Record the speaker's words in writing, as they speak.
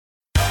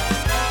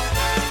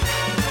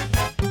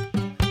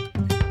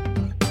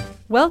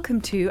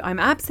Welcome to I'm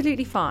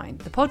Absolutely Fine,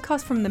 the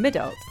podcast from the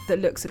mid-adult that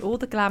looks at all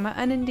the glamour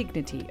and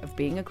indignity of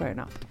being a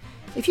grown-up.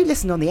 If you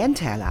listen on the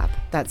Entale app,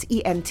 that's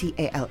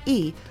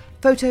ENTALE,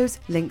 photos,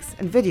 links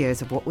and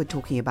videos of what we're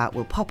talking about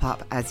will pop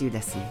up as you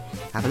listen.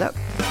 Have a look.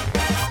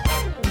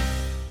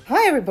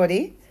 Hi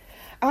everybody,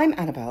 I'm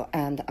Annabelle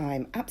and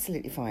I'm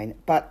absolutely fine,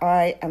 but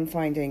I am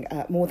finding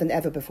more than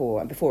ever before,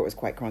 and before it was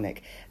quite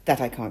chronic,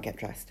 that I can't get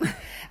dressed.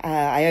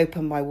 I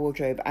open my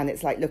wardrobe and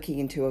it's like looking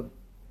into a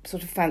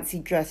sort of fancy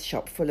dress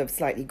shop full of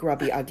slightly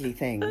grubby, ugly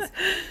things.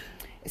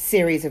 A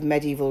series of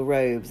medieval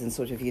robes and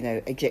sort of,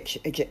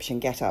 Egyptian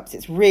get-ups.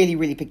 It's really,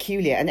 really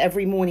peculiar. And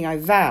every morning I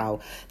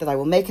vow that I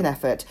will make an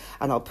effort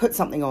and I'll put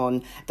something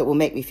on that will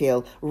make me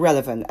feel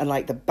relevant and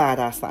like the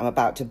badass that I'm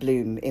about to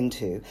bloom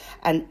into.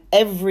 And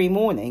every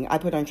morning I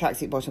put on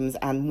tracksuit bottoms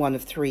and one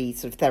of three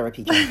sort of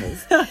therapy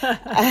jumpers.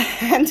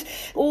 And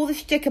all the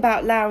shtick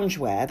about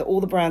loungewear that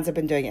all the brands have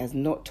been doing has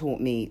not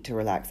taught me to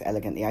relax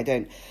elegantly. I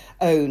don't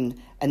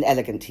own an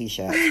elegant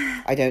t-shirt.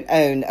 I don't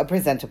own a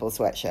presentable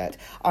sweatshirt.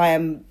 I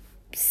am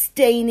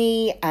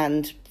stainy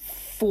and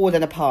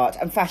fallen apart,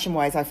 and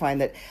fashion-wise I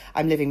find that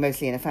I'm living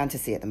mostly in a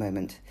fantasy at the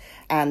moment,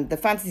 and the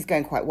fantasy's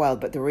going quite well,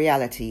 but the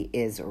reality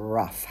is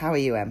rough. How are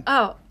you, Em?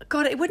 Oh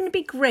God, it wouldn't it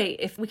be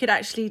great if we could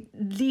actually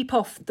leap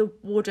off the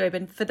wardrobe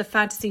and for the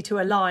fantasy to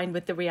align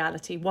with the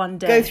reality one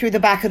day? Go through the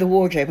back of the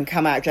wardrobe and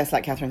come out dressed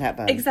like Catherine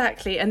Hepburn.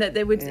 Exactly, and that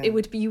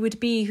you would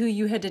be who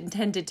you had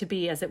intended to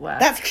be, as it were.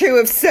 That's true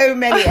of so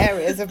many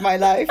areas of my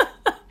life.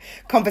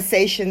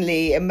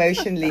 Conversationally,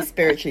 emotionally,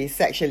 spiritually,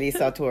 sexually,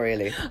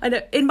 sartorially. I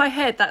know, in my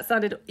head that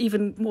sounded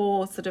even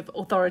more sort of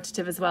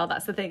authoritative as well.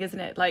 That's the thing, isn't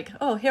it? Like,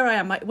 oh, here I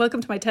am, welcome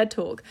to my TED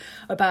Talk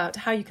about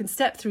how you can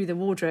step through the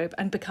wardrobe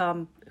and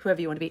become whoever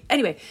you want to be.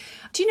 Anyway,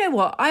 do you know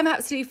what? I'm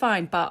absolutely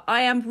fine, but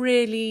I am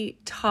really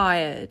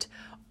tired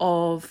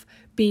of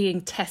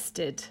being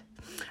tested.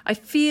 I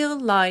feel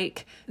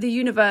like the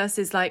universe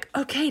is like,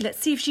 okay, let's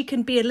see if she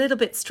can be a little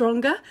bit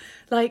stronger.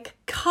 Like,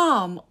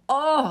 come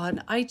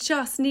on. I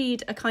just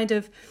need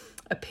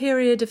a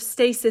period of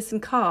stasis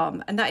and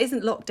calm. And that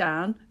isn't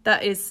lockdown.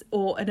 That is,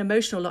 or an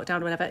emotional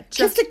lockdown or whatever.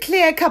 Just a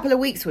clear couple of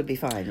weeks would be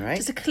fine, right?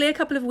 Just a clear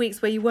couple of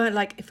weeks where you weren't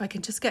like, if I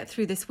can just get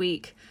through this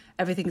week,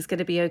 everything's going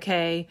to be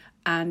okay.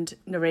 And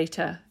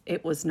narrator,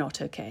 it was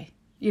not okay.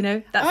 You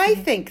know, I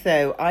think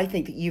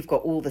that you've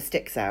got all the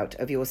sticks out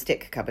of your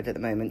stick cupboard at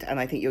the moment, and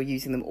I think you're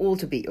using them all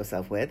to beat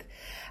yourself with.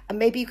 And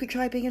maybe you could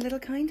try being a little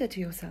kinder to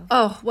yourself.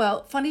 Oh,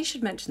 well, funny you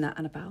should mention that,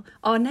 Annabelle.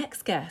 Our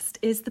next guest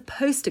is the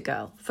poster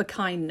girl for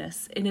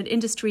kindness in an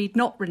industry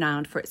not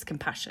renowned for its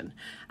compassion.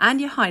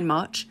 Anya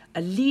Hindmarch,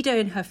 a leader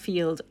in her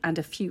field and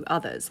a few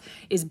others,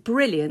 is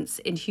brilliance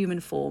in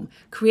human form.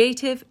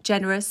 Creative,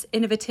 generous,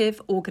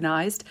 innovative,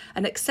 organised,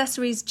 an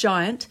accessories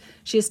giant.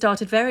 She has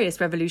started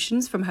various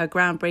revolutions, from her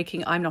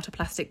groundbreaking I'm Not a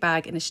Plastic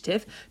Bag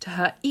initiative to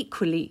her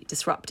equally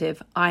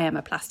disruptive I Am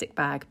a Plastic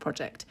Bag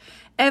project.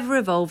 Ever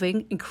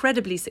evolving,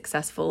 incredibly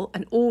successful,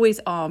 and always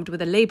armed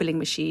with a labelling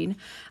machine,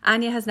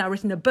 Anya has now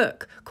written a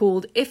book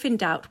called If in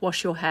Doubt,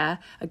 Wash Your Hair,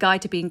 a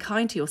guide to being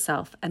kind to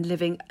yourself and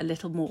living a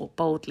little more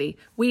boldly.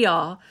 We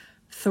are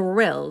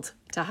thrilled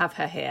to have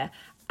her here.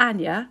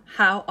 Anya,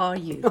 how are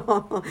you?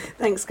 Oh,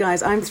 thanks,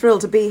 guys. I'm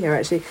thrilled to be here,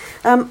 actually.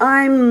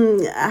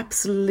 I'm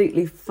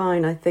absolutely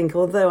fine, I think,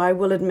 although I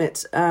will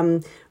admit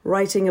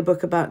writing a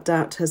book about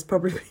doubt has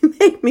probably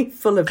made me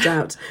full of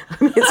doubt.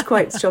 I mean, it's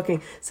quite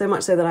shocking. So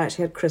much so that I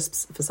actually had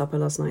crisps for supper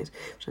last night,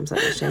 which I'm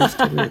slightly ashamed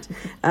to admit,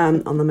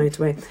 on the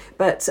motorway.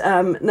 But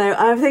no,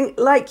 I think,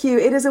 like you,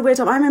 it is a weird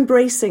time. I'm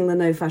embracing the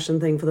no fashion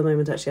thing for the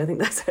moment, actually. I think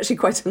that's actually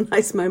quite a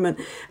nice moment,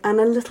 and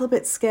a little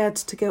bit scared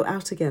to go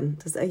out again.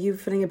 Are you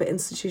feeling a bit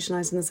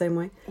institutionalised in the same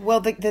way? Well,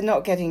 the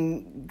not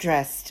getting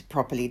dressed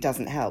properly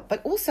doesn't help.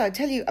 But also, I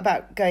tell you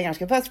about going out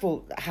again. First of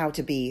all, how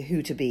to be,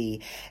 who to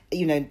be,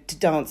 to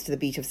dance to the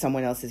beat of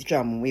someone else's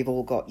drum. We've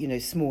all got,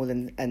 small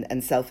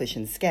and selfish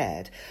and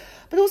scared.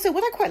 But also,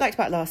 what I quite liked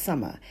about last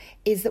summer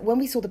is that when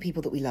we saw the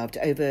people that we loved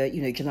over,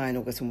 July and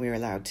August when we were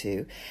allowed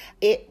to,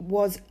 it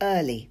was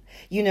early.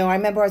 I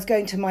remember I was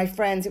going to my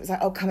friends, it was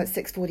like, oh, come at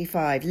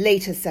 6:45,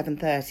 later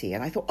 7:30.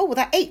 And I thought, oh, well,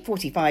 that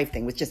 8:45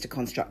 thing was just a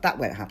construct. That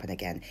won't happen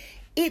again.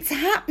 It's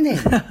happening.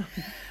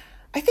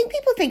 I think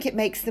people think it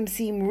makes them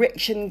seem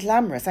rich and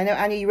glamorous. I know,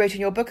 Anya, you wrote in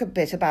your book a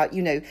bit about,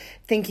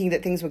 thinking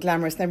that things were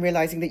glamorous, then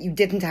realising that you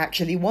didn't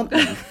actually want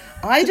them.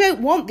 I don't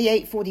want the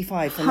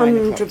 8:45 for 9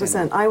 o'clock.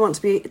 100%. I want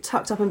to be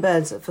tucked up in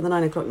bed for the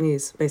 9 o'clock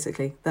news,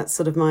 basically. That's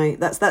sort of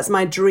that's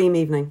my dream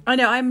evening. I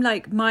know, I'm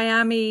like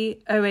Miami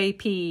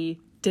OAP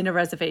dinner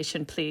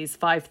reservation, please,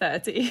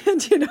 5:30.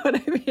 Do you know what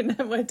I mean?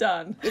 And we're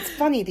done. It's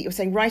funny that you're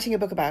saying writing a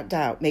book about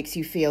doubt makes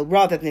you feel,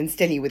 rather than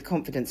instilling you with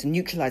confidence and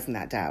neutralising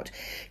that doubt,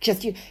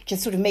 just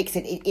sort of makes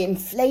it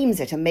inflames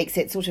it and makes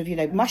it sort of,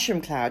 mushroom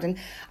cloud. And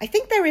I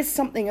think there is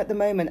something at the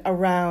moment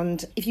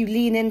around, if you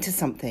lean into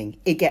something,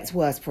 it gets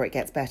worse before it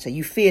gets better.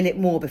 You feel it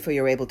more before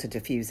you're able to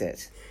diffuse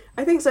it.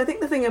 I think so. I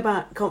think the thing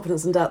about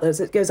confidence and doubt, though, is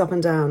it goes up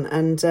and down.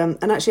 And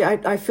actually,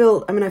 I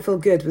feel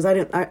good because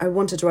I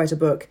wanted to write a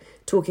book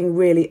talking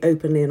really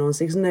openly and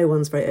honestly, because no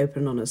one's very open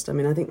and honest. I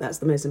mean, I think that's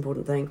the most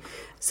important thing.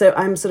 So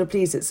I'm sort of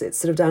pleased it's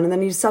sort of down. And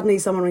then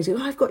someone rings you,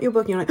 I've got your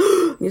book, and you're like,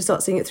 oh, and you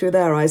start seeing it through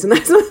their eyes, and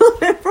that's a little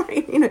bit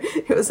right.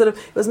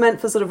 It was meant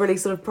for sort of really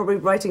sort of probably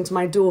writing to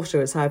my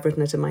daughter is how I've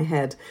written it in my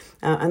head.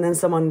 And then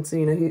someone,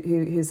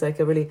 who's like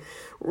a really,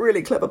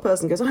 really clever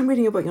person goes, I'm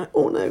reading your book. You're like,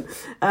 oh no.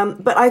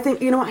 But I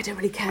think, I don't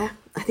really care.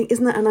 I think,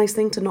 isn't that a nice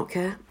thing to not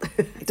care?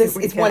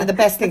 It's one of the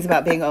best things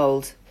about being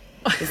old.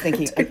 Just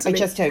thinking, Totally. I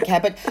just don't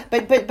care.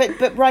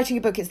 But writing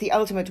a book is the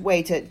ultimate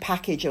way to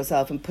package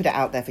yourself and put it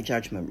out there for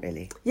judgment,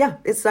 really. Yeah,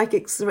 it's like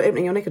it's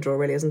opening your knicker drawer,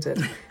 really, isn't it?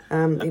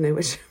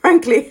 Which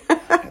frankly,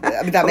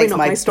 I mean, that makes not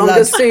my my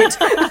strongest suit.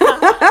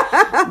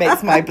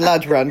 makes my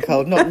blood run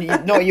cold.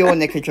 Not your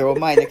knicker drawer,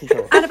 my knicker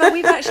drawer. Annabelle,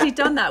 we've actually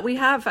done that. We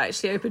have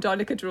actually opened our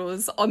knicker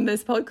drawers on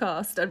this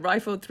podcast and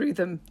rifled through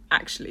them,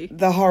 actually.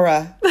 The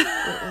horror,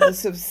 the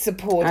sort of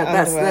support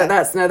underwear.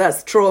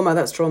 That's trauma.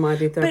 That's trauma. I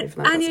do therapy for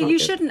But that. Anya, you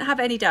shouldn't have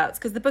any doubts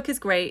because the book is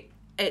great.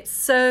 It's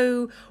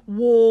so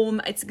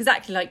warm. It's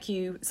exactly like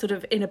you sort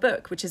of in a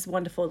book, which is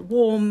wonderful.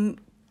 Warm,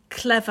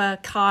 clever,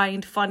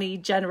 kind, funny,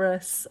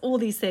 generous, all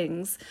these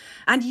things.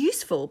 And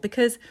useful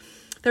because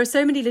there are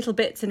so many little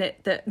bits in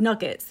it,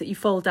 nuggets that you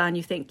fold down,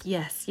 you think,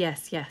 yes,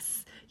 yes,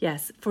 yes,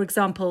 yes. For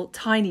example,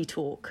 tiny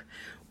talk,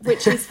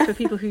 which is, for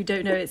people who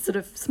don't know, it's sort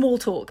of small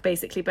talk,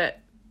 basically, but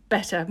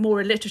better,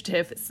 more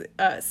alliterative,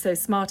 so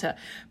smarter.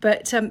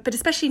 But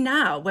especially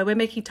now, where we're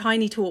making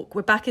tiny talk,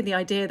 we're back in the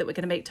idea that we're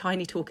going to make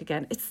tiny talk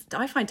again.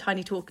 I find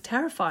tiny talk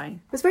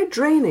terrifying. It's very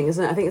draining,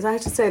 isn't it? I think I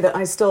have to say that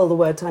I stole the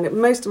word tiny.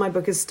 Most of my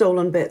book is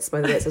stolen bits, by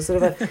the way. It's a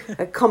sort of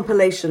a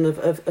compilation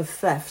of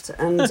theft.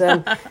 And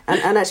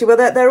actually, well,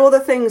 there are all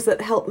the things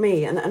that help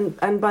me.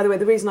 And by the way,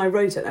 the reason I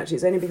wrote it, actually,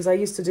 is only because I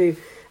used to do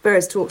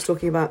various talks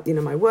talking about,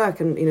 my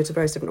work and, to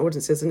various different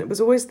audiences. And it was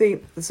always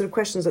the sort of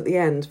questions at the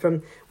end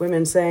from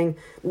women saying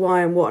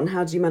why and what and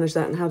how did you manage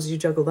that and how did you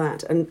juggle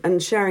that?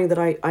 And sharing that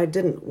I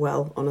didn't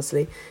well,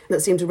 honestly. That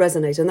seemed to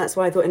resonate. And that's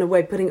why I thought, in a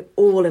way, putting it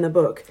all in a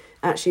book,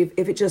 actually,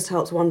 if it just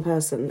helps one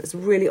person, it's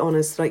really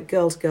honest, like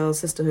girl to girl,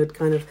 sisterhood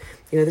kind of,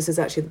 this is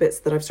actually the bits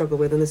that I've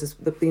struggled with and this is,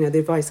 the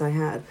advice I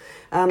had.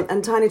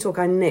 And Tiny Talk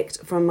I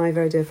nicked from my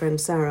very dear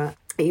friend Sarah.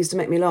 It used to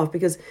make me laugh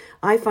because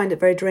I find it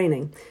very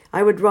draining.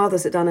 I would rather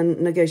sit down and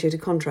negotiate a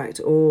contract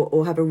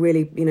or have a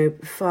really,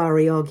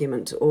 fiery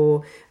argument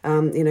or,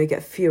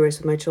 get furious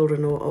with my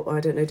children or I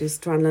don't know,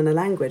 just try and learn a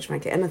language,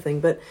 frankly,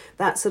 anything. But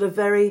that sort of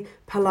very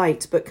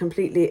polite but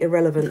completely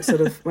irrelevant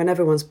sort of when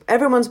everyone's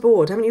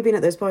bored. Haven't you been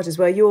at those parties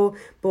where you're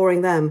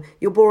boring them?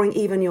 You're boring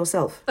even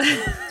yourself. Do you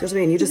know what I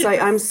mean? You're just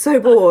like, I'm so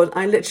bored.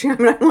 I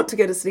want to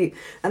go to sleep.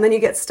 And then you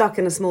get stuck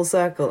in a small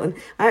circle. And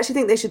I actually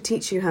think they should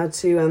teach you how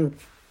to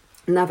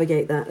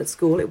navigate that at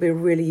school. It would be a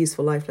really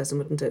useful life lesson,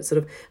 wouldn't it? Sort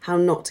of how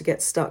not to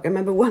get stuck. I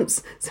remember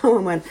once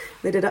someone went,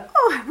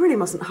 I really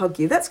mustn't hug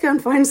you. Let's go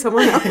and find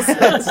someone else.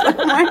 It's like,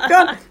 oh my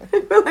God,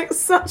 I feel like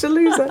such a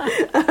loser.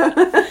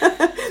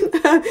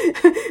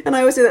 And I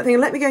always do that thing,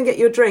 let me go and get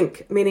you a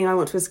drink, meaning I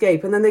want to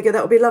escape. And then they go,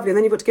 that would be lovely. And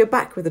then you've got to go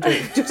back with a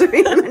drink. Do you know what I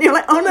mean? And then you're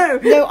like, oh no.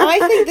 No, I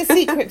think the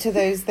secret to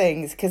those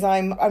things, because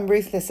I'm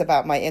ruthless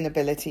about my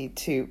inability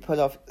to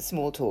pull off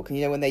small talk, and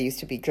when there used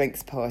to be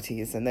drinks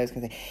parties and those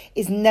kind of things,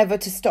 is never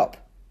to stop.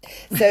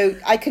 So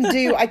I can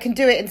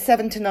do it in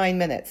 7 to 9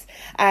 minutes,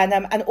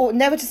 and or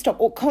never to stop,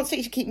 or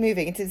constantly to keep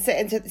moving, and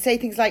to say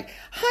things like,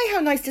 "Hi, how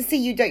nice to see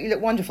you. Don't you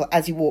look wonderful?"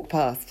 as you walk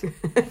past.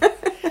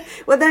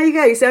 Well, there you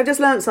go. You see, I've just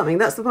learned something.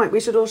 That's the point. We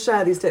should all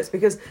share these tips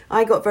because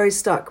I got very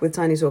stuck with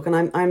Tiny Talk,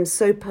 and I'm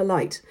so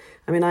polite.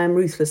 I mean, I am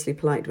ruthlessly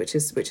polite, which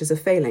is a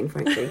failing,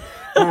 frankly.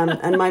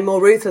 And my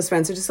more ruthless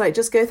friends are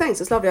just go,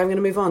 thanks, it's lovely, I'm going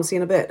to move on, see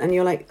you in a bit. And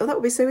you're like, oh, that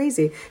would be so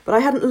easy. But I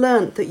hadn't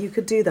learnt that you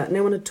could do that.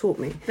 No one had taught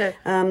me.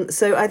 No.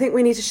 So I think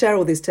we need to share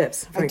all these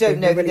tips. Frankly. I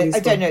don't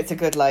know it's a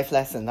good life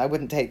lesson. I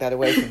wouldn't take that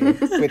away from you,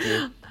 with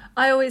you.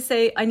 I always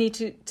say I need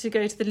to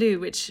go to the loo,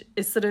 which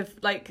is sort of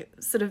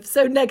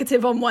so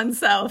negative on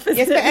oneself.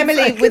 Yes, but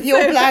Emily, with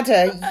your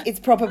bladder, it's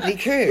probably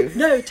true.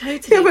 No,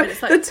 totally. Yeah, but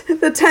it's like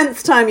the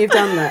 10th time you've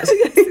done that,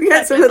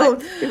 yes, a little.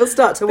 People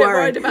start to worry.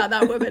 Worried about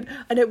that woman.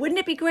 I know. Wouldn't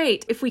it be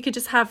great if we could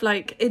just have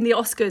in the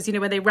Oscars,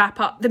 when they wrap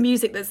up the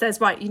music that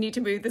says, right, you need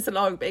to move this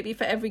along, maybe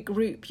for every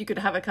group you could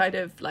have a kind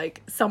of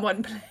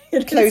someone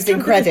playing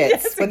closing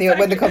credits. Yes,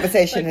 when the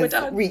conversation has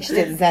reached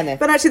its zenith.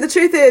 But actually,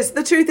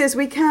 the truth is,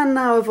 we can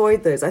now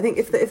avoid those. I think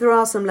if there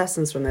are some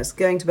lessons from this,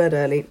 going to bed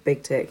early,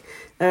 big tick.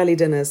 Early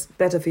dinners,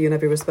 better for you in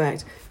every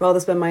respect. Rather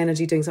spend my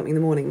energy doing something in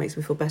the morning, makes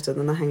me feel better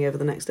than the hangover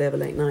the next day of a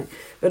late night.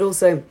 But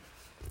also,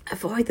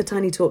 avoid the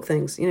tiny talk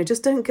things.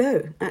 Just don't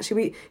go.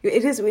 Actually,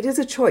 it is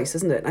a choice,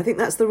 isn't it? I think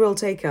that's the real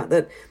takeout.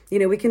 That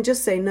we can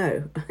just say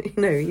no. You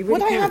really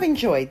what can. I have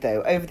enjoyed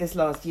though over this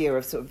last year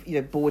of sort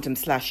of boredom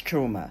 /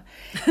 trauma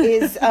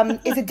is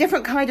a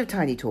different kind of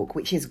tiny talk,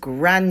 which is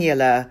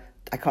granular.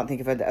 I can't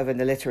think of an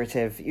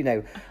alliterative,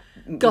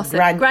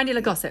 gossip,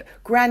 granular gossip,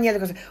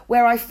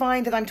 where I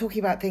find that I'm talking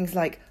about things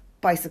like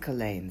bicycle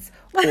lanes,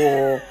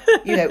 or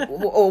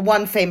or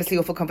one famously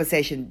awful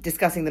conversation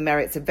discussing the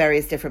merits of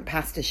various different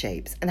pasta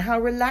shapes, and how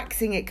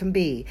relaxing it can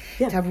be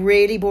to have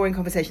really boring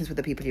conversations with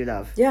the people you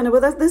love. Yeah, no,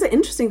 well, those are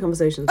interesting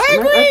conversations. I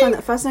agree. I find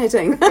that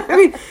fascinating. I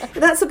mean,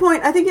 that's the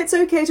point. I think it's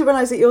okay to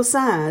realise that you're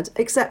sad,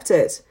 accept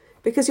it,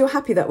 because you're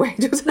happy that way.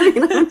 Do you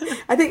know what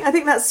I mean? I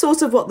think that's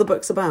sort of what the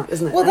book's about,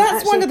 isn't it? Well,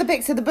 that's one of the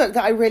bits of the book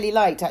that I really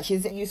liked, actually,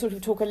 is that you sort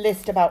of talk a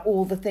list about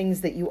all the things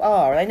that you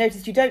are. And I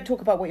noticed you don't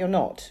talk about what you're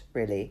not,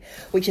 really,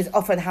 which is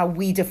often how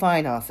we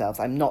define ourselves.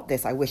 I'm not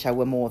this, I wish I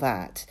were more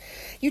that.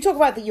 You talk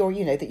about that you're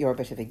a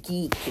bit of a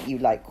geek, that you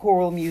like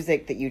choral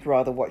music, that you'd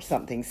rather watch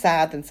something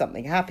sad than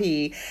something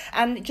happy.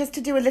 And just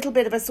to do a little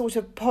bit of a sort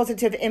of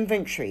positive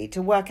inventory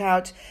to work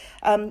out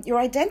your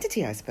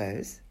identity, I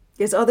suppose.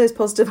 Yes, are those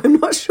positive? I'm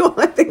not sure.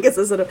 I think it's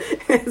a sort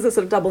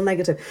of double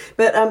negative.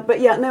 But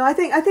yeah, no, I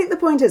think the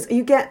point is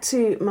you get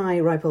to my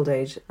ripe old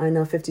age. I'm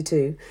now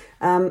 52,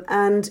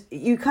 and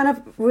you kind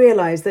of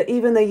realise that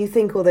even though you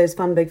think all those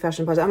fun big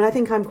fashion parties, I mean, I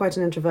think I'm quite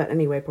an introvert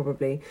anyway,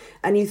 probably,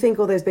 and you think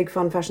all those big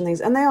fun fashion things,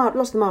 and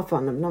lots of them are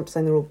fun. I'm not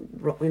saying they're all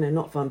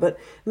not fun, but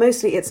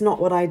mostly it's not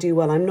what I do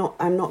well. I'm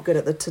not good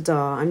at the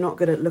ta-da. I'm not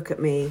good at look at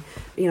me.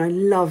 I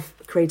love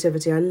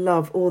creativity. I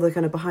love all the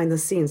kind of behind the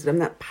scenes. I'm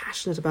that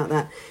passionate about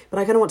that, but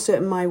I kind of want to do it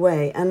in my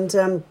way. And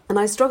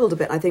I struggled a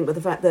bit, I think, with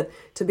the fact that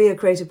to be a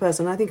creative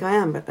person, I think I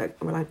am.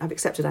 I've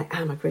accepted I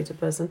am a creative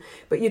person,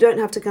 but you don't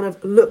have to kind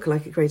of look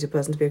like a creative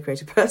person to be a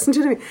creative person. Do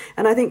you know what I mean?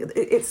 And I think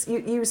it's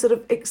you sort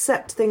of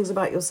accept things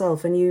about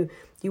yourself, and you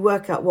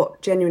work out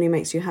what genuinely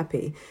makes you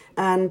happy.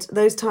 And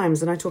those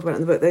times, and I talk about it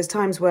in the book, those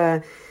times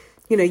where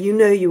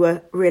you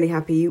were really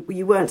happy.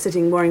 You weren't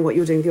sitting worrying what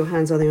you were doing with your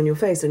hands other on your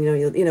face, and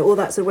all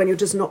that. So when you're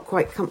just not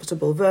quite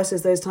comfortable,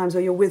 versus those times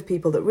where you're with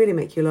people that really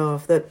make you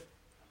laugh, that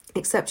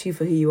accept you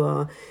for who you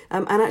are,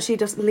 and actually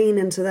just lean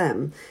into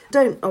them.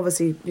 Don't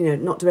obviously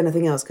not do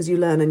anything else, because you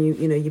learn and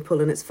you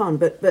pull and it's fun.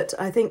 But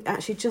I think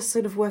actually just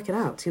sort of work it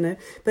out.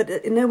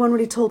 But no one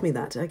really told me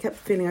that. I kept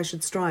feeling I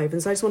should strive,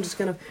 and so I just wanted to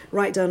kind of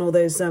write down all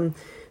those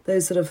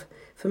sort of,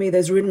 for me,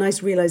 those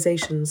nice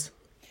realizations.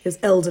 His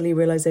elderly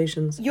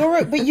realizations.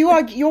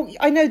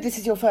 I know this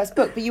is your first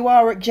book, but you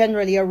are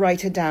generally a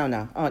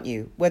writer-downer, aren't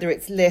you? Whether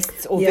it's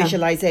lists or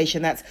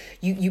visualization, that's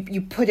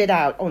you put it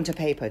out onto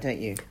paper,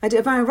 don't you? I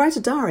do. I write a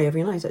diary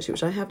every night, actually,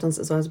 which I have done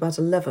since I was about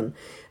 11,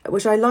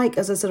 which I like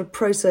as a sort of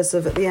process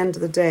of, at the end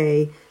of the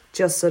day,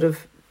 just sort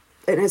of,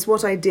 and it's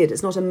what I did.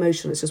 It's not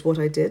emotion, it's just what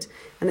I did.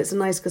 And it's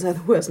nice, because I have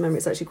the worst memory.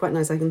 It's actually quite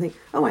nice. I can think,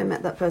 oh, I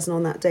met that person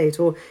on that date.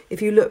 Or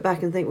if you look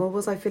back and think, well,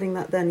 was I feeling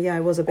that then? Yeah, I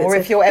was a bit. Or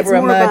if you're ever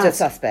a murder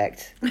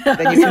suspect,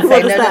 then you can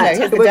say, no,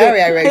 here's the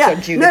diary I wrote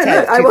on June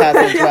 10th,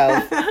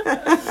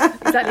 2012.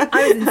 Exactly.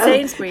 I was in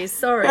Sainsbury's,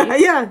 sorry.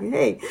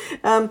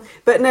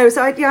 But no,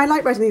 so I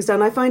like writing things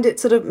down. I find it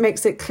sort of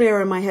makes it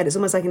clearer in my head. It's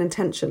almost like an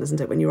intention,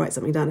 isn't it? When you write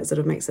something down, it sort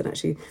of makes it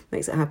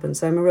happen.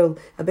 So I'm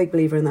a big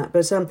believer in that.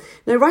 But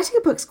no, writing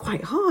a book's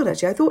quite hard,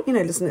 actually. I thought,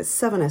 listen, it's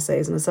 7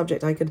 essays and a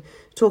subject I could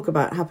talk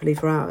about happily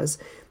for hours.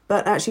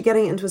 But actually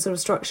getting it into a sort of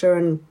structure,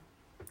 and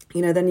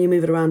then you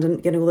move it around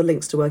and getting all the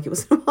links to work, it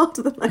was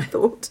harder than I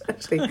thought,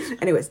 actually.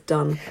 Anyway, it's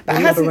done. But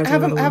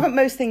haven't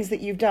most things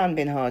that you've done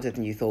been harder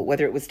than you thought,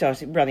 whether it was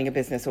starting running a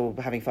business or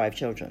having 5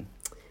 children?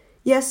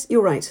 Yes,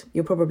 you're right.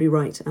 You're probably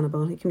right,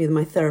 Annabelle. You can be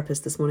my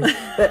therapist this morning.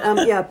 But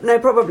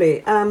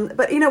probably.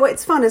 But what?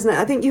 It's fun, isn't it?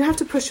 I think you have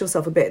to push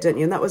yourself a bit, don't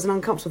you? And that was an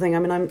uncomfortable thing. I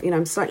mean,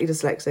 I'm slightly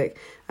dyslexic.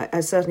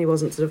 I certainly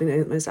wasn't sort of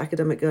the most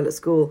academic girl at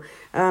school,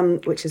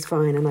 which is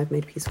fine, and I've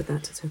made peace with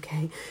that. It's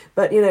okay.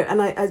 But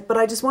but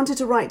I just wanted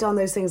to write down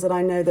those things that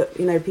I know that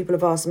people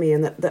have asked me,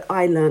 and that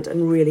I learnt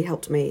and really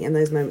helped me in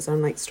those moments.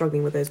 I'm like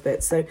struggling with those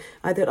bits, so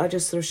I thought I'd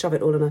just sort of shove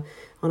it all on a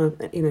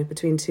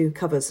between 2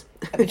 covers,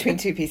 between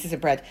 2 pieces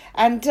of bread.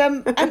 And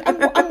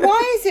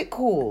why is it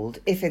called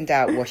If in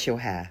Doubt, Wash Your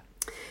Hair?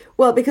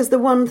 Well, because the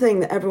one thing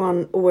that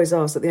everyone always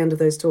asks at the end of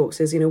those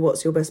talks is,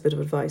 what's your best bit of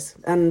advice?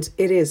 And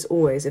it is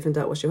always, if in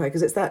doubt, wash your hair,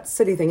 because it's that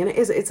silly thing. And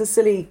it's a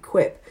silly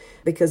quip,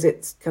 because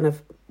it's kind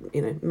of,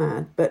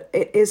 mad. But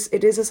it is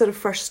a sort of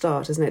fresh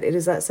start, isn't it? It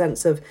is that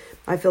sense of,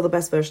 I feel the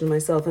best version of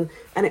myself.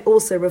 And it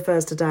also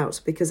refers to doubt,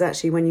 because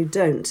actually when you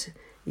don't,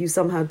 you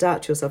somehow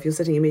doubt yourself. You're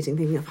sitting in a meeting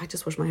thinking, if I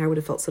just washed my hair, I would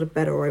have felt sort of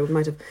better, or I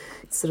might have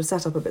sort of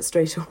sat up a bit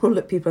straighter, or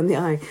looked people in the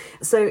eye.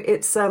 So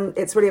it's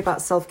really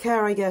about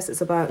self-care, I guess. It's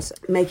about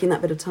making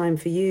that bit of time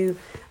for you.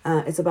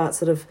 It's about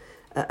sort of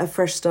a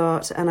fresh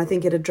start, and I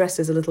think it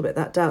addresses a little bit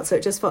that doubt. So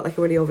it just felt like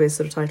a really obvious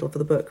sort of title for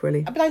the book,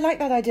 really. But I like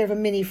that idea of a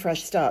mini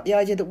fresh start, the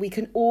idea that we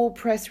can all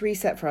press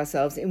reset for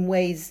ourselves in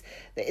ways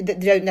that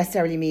don't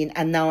necessarily mean,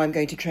 and now I'm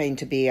going to train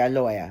to be a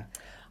lawyer.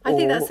 I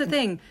think that's the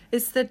thing.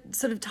 It's the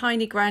sort of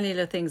tiny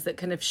granular things that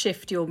kind of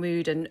shift your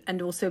mood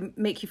and also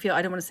make you feel,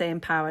 I don't want to say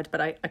empowered,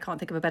 but I can't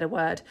think of a better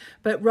word.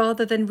 But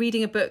rather than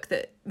reading a book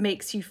that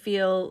makes you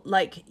feel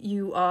like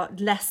you are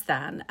less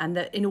than, and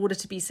that in order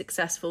to be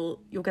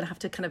successful, you're going to have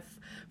to kind of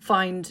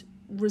find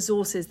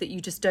resources that you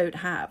just don't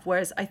have.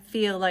 Whereas I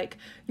feel like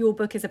your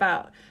book is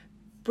about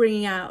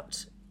bringing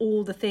out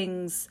all the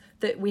things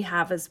that we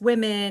have as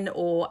women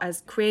or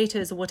as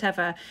creators or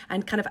whatever,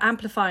 and kind of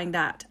amplifying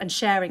that and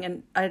sharing.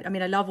 And I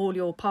mean, I love all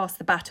your pass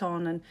the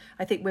baton, and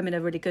I think women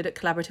are really good at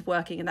collaborative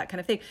working and that kind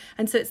of thing.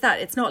 And so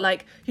it's not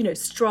like,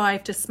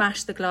 strive to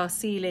smash the glass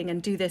ceiling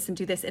and do this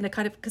in a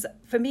kind of, because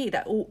for me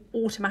that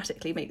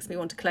automatically makes me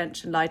want to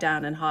clench and lie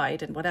down and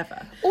hide and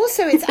whatever.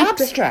 Also, it's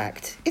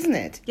abstract, isn't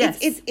it? Yes.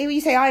 It's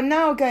you say, I'm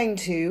now going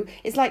to,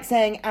 it's like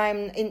saying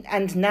I'm in,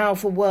 and now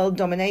for world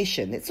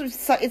domination. It's sort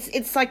of,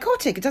 it's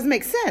psychotic. It doesn't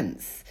make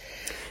sense.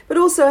 But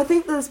also, I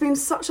think there's been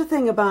such a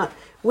thing about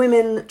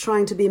women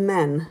trying to be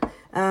men.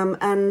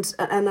 And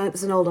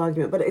it's an old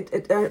argument, but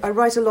I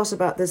write a lot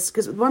about this,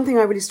 because one thing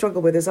I really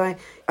struggle with is I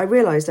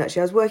realised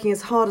actually I was working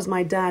as hard as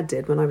my dad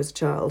did when I was a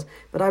child,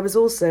 but I was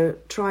also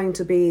trying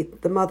to be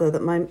the mother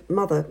that my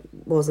mother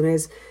was and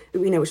is,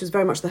 which was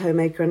very much the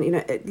homemaker, and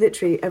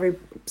literally every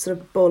sort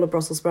of bowl of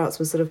Brussels sprouts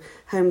was sort of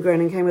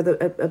homegrown and came with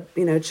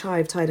a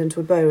chive tied into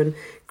a bow and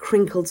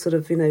crinkled sort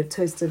of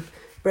toasted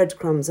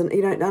breadcrumbs, and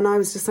and I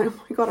was just like, oh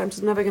my God, I'm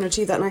just never going to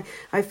achieve that, and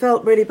I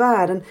felt really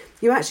bad. And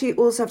you actually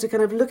also have to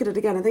kind of look at it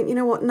again and think,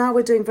 what, now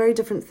we're doing very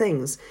different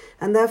things,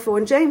 and therefore,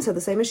 and James had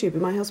the same issue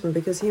with my husband,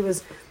 because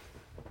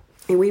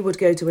we would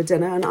go to a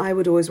dinner and I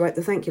would always write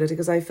the thank you letter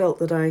because I felt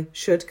that I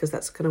should, because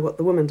that's kind of what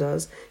the woman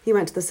does. He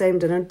went to the same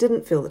dinner and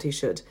didn't feel that he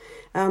should.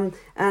 And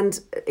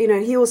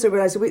he also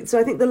realised, so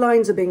I think the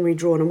lines are being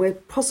redrawn, and we're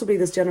possibly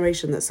this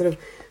generation that sort of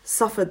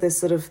suffered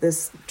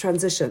this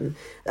transition,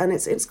 and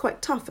it's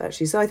quite tough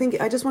actually. So I think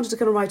I just wanted to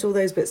kind of write all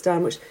those bits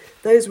down, which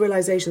those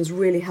realisations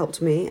really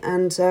helped me.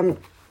 And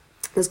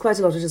there's quite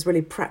a lot of just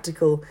really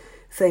practical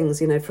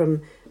things,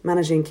 from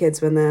managing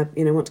kids when they're,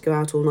 want to go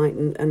out all night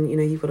and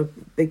you've got a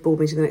big board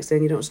meeting the next day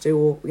and you don't know what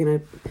to do,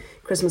 or,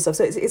 Christmas stuff.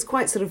 So it's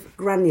quite sort of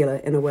granular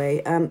in a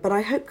way, but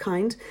I hope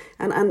kind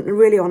and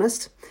really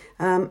honest,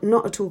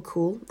 not at all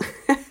cool.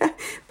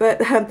 But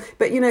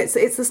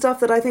it's the stuff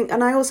that I think,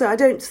 and I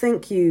don't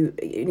think you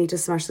need to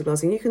smash the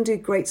glass. You can do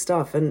great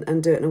stuff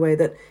and do it in a way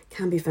that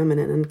can be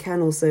feminine and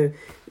can also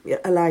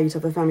allow you to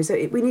have a family. So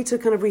we need to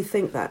kind of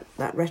rethink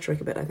that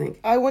rhetoric a bit, I think.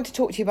 I want to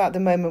talk to you about the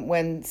moment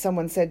when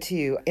someone said to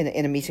you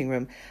in a meeting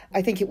room,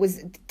 I think it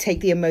was,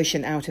 take the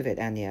emotion out of it,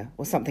 Anya,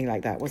 or something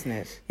like that, wasn't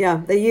it?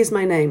 Yeah, they use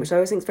my name, which I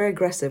always think is very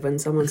aggressive when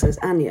someone says,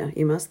 Anya,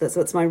 you must.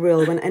 That's my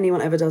real, when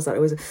anyone ever does that, I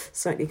always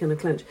slightly kind of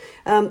clench.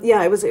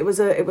 It was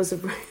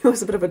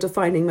a bit of a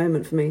defining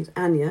moment for me.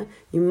 Anya,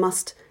 you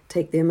must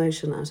take the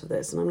emotion out of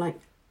this. And I'm like,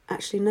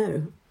 actually,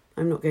 no.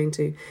 I'm not going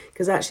to,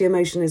 because actually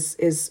emotion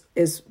is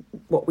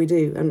what we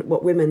do and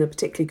what women are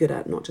particularly good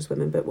at, not just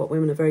women, but what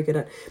women are very good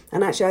at.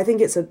 And actually, I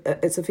think it's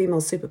a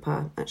female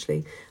superpower.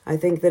 Actually, I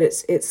think that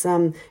it's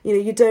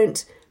you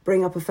don't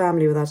bring up a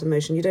family without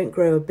emotion. You don't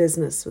grow a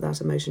business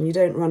without emotion. You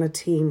don't run a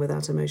team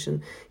without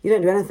emotion. You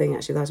don't do anything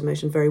actually without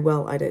emotion very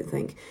well, I don't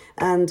think.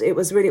 And it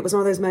was one of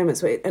those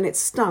moments where it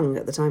stung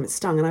at the time. It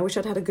stung, and I wish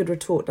I'd had a good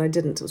retort, but I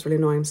didn't. It was really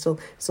annoying. I'm still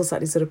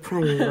slightly sort of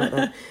pranging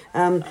about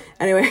that.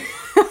 Anyway.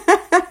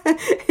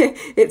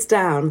 It's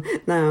down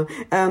now,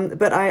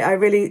 but I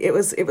really, it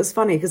was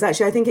funny, because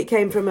actually I think it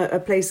came from a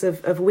place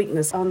of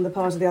weakness on the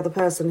part of the other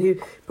person, who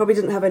probably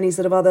didn't have any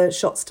sort of other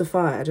shots to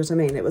fire. Do you know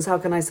what I mean? It was, how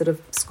can I sort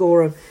of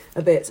score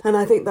a bit? And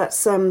I think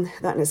that's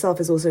that in itself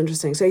is also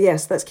interesting. So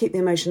yes, let's keep the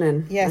emotion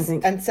in. Yes, I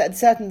think. And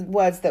certain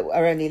words that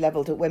are only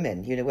levelled at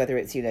women, whether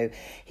it's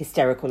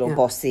hysterical or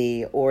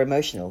bossy or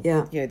emotional.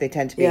 Yeah, they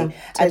tend to be,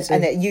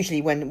 totally. and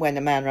usually when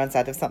a man runs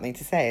out of something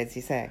to say, as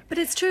you say. But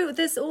it's true.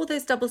 There's all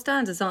those double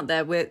standards, aren't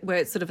there? Where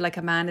it's sort of like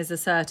a man is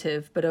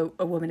assertive, but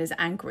a woman is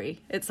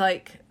angry. It's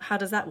like, how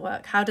does that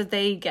work? How did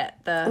they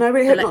get the? And I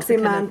really hope not to be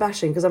man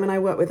bashing, because I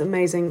work with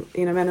amazing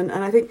men, and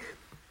I think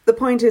the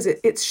point is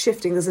it's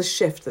shifting. There's a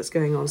shift that's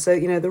going on. So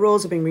the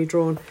roles are being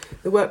redrawn.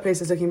 The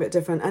workplace is looking a bit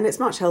different, and it's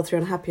much healthier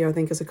and happier, I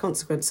think, as a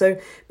consequence. So,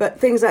 but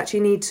things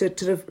actually need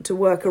to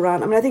work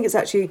around. I think it's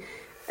actually.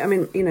 I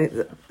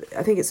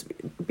think it's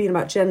been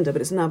about gender,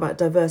 but it's now about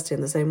diversity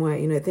in the same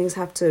way. Things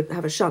have to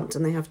have a shunt,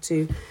 and they have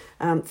to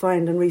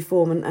find and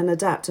reform and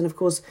adapt. And of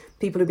course,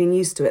 people who've been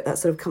used to it, that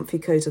sort of comfy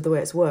coat of the way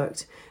it's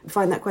worked,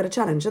 find that quite a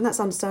challenge, and that's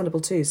understandable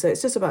too. So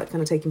it's just about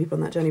kind of taking people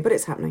on that journey, but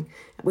it's happening,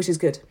 which is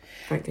good,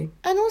 frankly.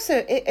 And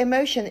also,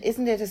 emotion,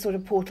 isn't it a sort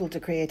of portal to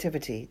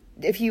creativity?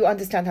 If you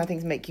understand how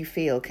things make you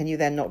feel, can you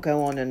then not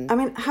go on and?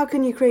 How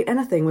can you create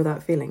anything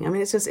without feeling?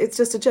 It's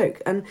just a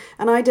joke, and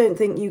I don't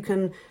think you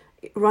can.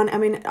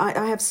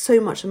 I have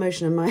so much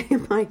emotion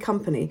in my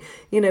company.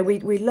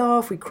 We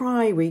laugh, we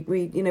cry,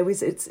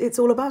 it's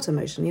all about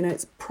emotion.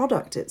 It's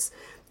product,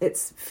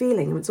 it's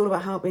feeling. It's all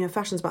about how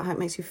fashion's about how it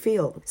makes you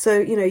feel. So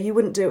you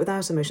wouldn't do it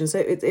without emotion.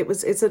 So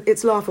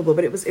it's laughable,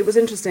 but it was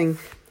interesting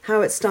how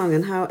it stung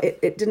and how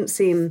it didn't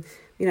seem.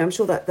 I'm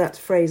sure that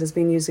phrase has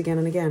been used again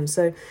and again.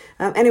 So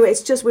anyway,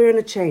 it's just we're in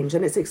a change,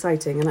 and it's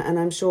exciting, and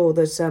I'm sure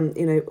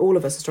that all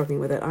of us are struggling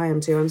with it. I am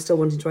too. I'm still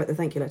wanting to write the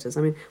thank you letters.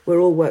 We're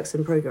all works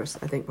in progress,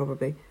 I think,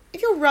 probably.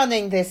 If you're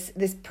running this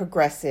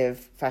progressive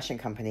fashion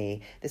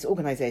company, this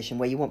organisation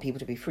where you want people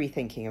to be free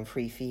thinking and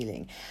free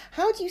feeling,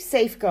 how do you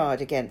safeguard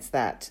against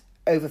that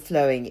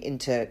overflowing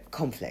into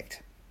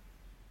conflict?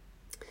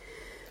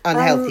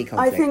 unhealthy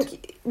conflict?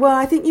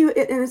 I think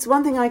and it's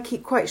one thing I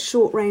keep quite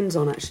short reins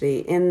on actually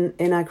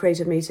in our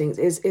creative meetings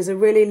is a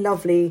really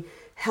lovely,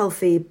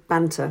 healthy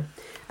banter.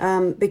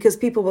 Because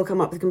people will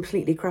come up with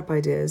completely crap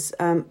ideas,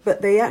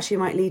 but they actually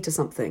might lead to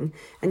something.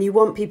 And you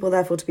want people,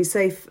 therefore, to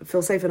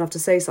feel safe enough to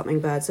say something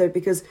bad. So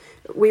because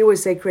we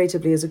always say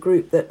creatively as a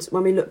group that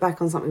when we look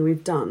back on something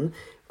we've done,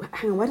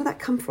 hang on, where did that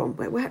come from?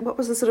 What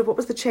was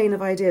the chain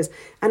of ideas?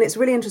 And it's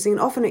really interesting.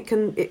 And often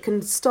it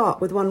can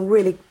start with one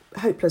really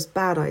hopeless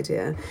bad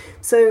idea.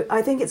 So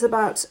I think it's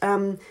about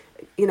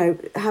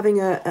having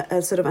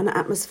a sort of an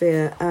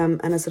atmosphere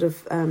and a sort of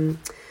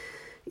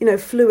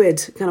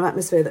fluid kind of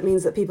atmosphere that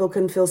means that people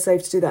can feel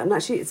safe to do that. And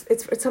actually, it's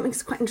something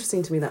that's quite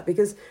interesting to me, that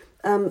because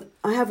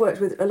I have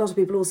worked with a lot of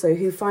people also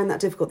who find that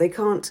difficult. They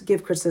can't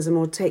give criticism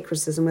or take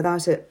criticism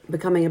without it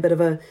becoming a bit of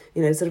a,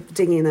 sort of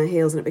digging in their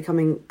heels and it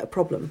becoming a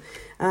problem.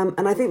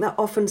 And I think that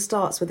often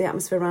starts with the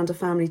atmosphere around a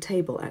family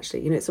table,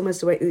 actually. It's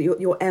almost a way that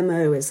your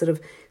MO is sort of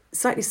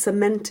slightly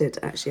cemented,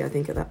 actually, I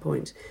think, at that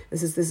point.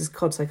 This is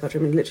cod psychiatry.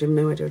 I mean, literally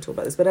no idea at all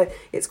about this. But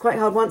it's quite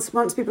hard. Once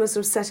people are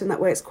sort of set in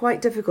that way, it's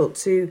quite difficult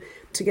to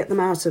get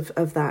them out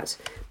of that.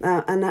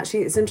 And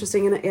actually, it's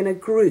interesting, in a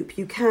group,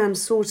 you can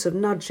sort of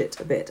nudge it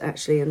a bit,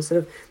 actually, and sort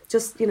of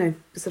just,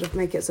 sort of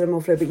make it sort of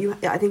more fluid.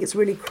 But I think it's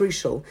really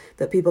crucial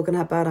that people can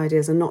have bad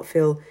ideas and not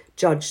feel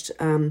judged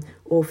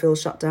or feel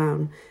shut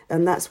down.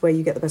 And that's where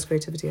you get the best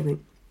creativity, I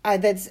think.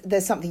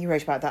 There's something you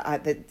wrote about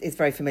that is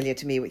very familiar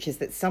to me, which is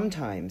that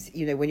sometimes,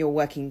 when you're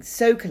working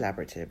so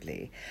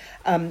collaboratively,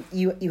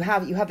 you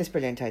have this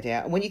brilliant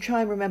idea, and when you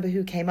try and remember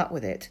who came up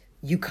with it,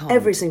 you can't.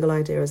 Every single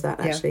idea is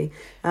that, actually.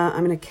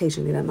 Yeah.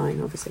 Occasionally they're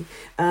mine, obviously,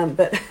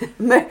 but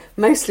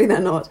mostly they're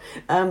not.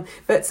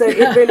 But so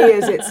it really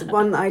is. It's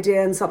one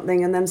idea and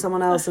something, and then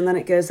someone else, and then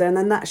it goes there, and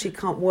then that actually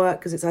can't work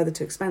because it's either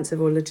too expensive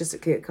or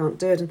logistically it can't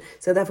do it, and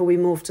so therefore we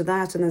move to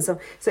that, and then some.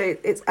 So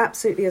it's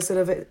absolutely a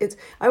sort of it's.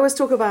 I always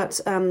talk about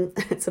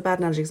it's a bad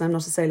analogy because I'm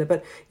not a sailor,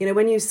 but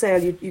when you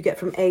sail, you get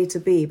from A to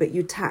B, but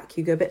you tack,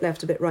 you go a bit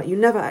left, a bit right. You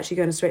never actually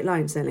go in a straight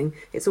line sailing.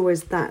 It's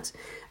always that.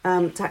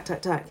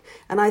 Tack.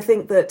 And I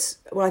think that,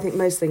 I think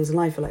most things in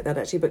life are like that,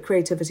 actually, but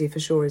creativity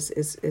for sure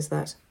is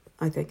that,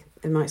 I think,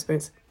 in my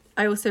experience.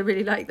 I also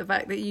really like the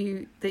fact that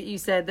you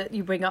said that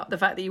you bring up the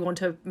fact that you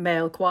want a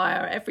male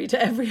choir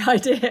to every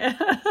idea.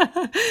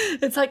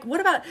 It's like,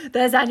 what about,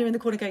 there's Anya in the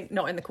corner going,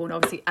 not in the corner,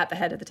 obviously at the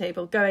head of the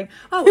table, going,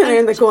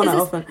 in the corner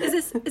often.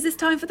 Is this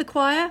time for the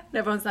choir? And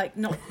everyone's like,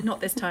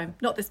 not this time.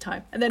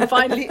 And then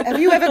finally, have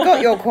you ever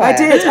got your choir? I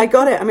did. I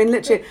got it. I mean,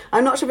 literally,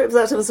 I'm not sure if it was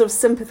actually a sort of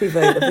sympathy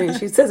vote. I think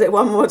she says it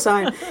one more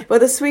time.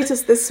 But the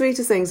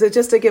sweetest thing. So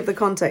just to give the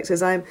context,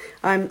 is I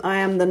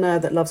am the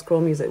nerd that loves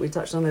choral music. We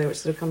touched on it, which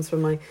sort of comes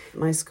from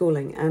my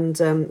schooling, and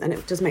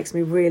it just makes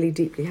me really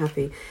deeply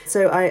happy.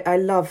 So I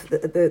love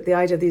the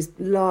idea of these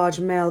large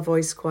male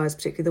voice choirs,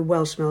 particularly the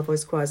Welsh male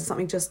voice choirs. It's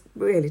something just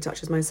really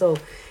touches my soul.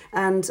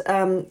 And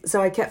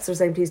so I kept sort of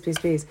saying, please, please,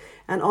 please.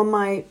 And on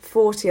my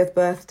 40th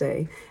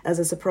birthday, as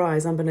a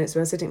surprise, unbeknownst to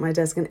me, I was sitting at my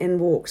desk and in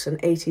walked an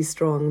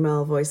 80-strong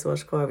male voice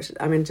Welsh choir, which,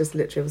 I mean, just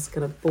literally was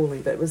kind of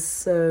bawling, but it was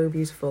so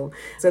beautiful.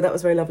 So that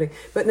was very lovely.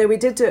 But no, we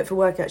did do it for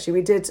work, actually.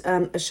 We did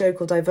a show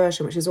called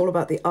Diversion, which is all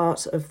about the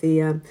art of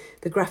the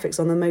graphics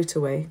on the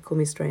motorway. Call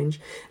me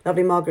strange.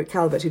 Lovely Margaret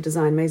Calvert,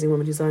 amazing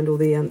woman who designed all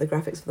the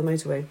graphics for the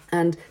motorway.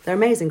 And they're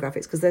amazing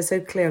graphics because they're so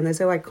clear and they're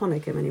so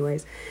iconic in many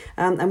ways.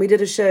 And we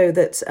did a show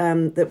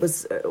that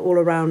was all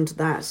around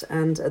that,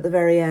 and at the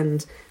very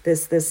end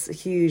this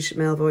huge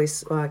male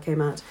voice choir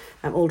came out,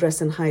 all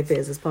dressed in high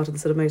vis as part of the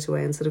sort of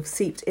motorway, and sort of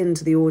seeped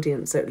into the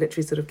audience, so it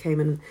literally sort of came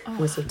and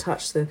almost sort of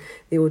touched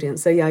the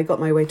audience. So yeah, I got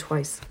my way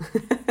twice.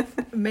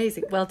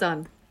 Amazing, well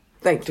done.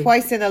 Thank you.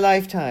 Twice in a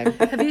lifetime.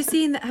 Have you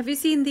seen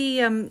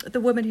the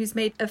woman who's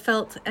made a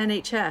felt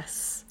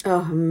NHS?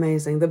 Oh,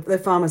 amazing. The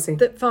pharmacy.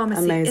 The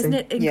pharmacy. Amazing. Isn't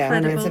it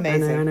incredible? Yeah, it's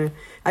amazing. I know.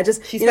 I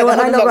just, She's got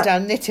the whole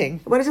lockdown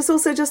knitting. Well, it's just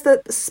also just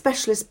the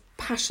specialist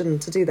passion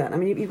to do that. I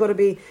mean, you've got to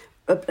be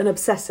an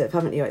obsessive,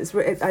 haven't you?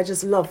 I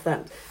just love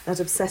that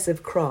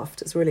obsessive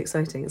craft. It's really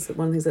exciting. It's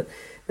one of the things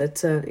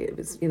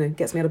that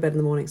gets me out of bed in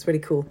the morning. It's really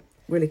cool.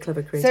 Really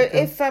clever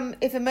creative. So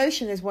if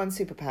emotion is one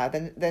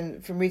superpower,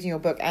 then from reading your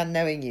book and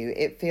knowing you,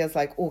 it feels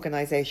like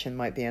organisation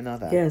might be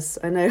another. Yes,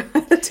 I know.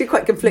 Two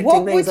quite conflicting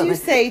what things. What would you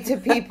say to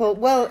people?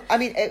 Well, I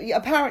mean,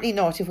 apparently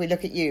not if we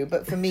look at you,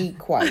 but for me,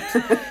 quite.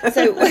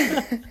 So,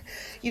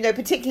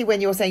 particularly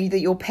when you're saying that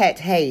your pet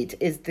hate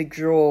is the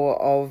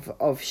drawer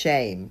of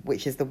shame,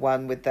 which is the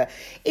one with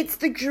it's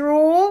the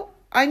drawer.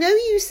 I know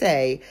you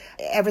say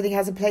everything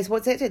has a place.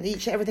 What's it?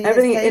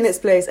 Everything in its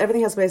place.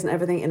 Everything has a place and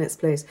everything in its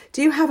place.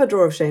 Do you have a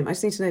drawer of shame? I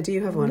just need to know. Do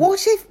you have one?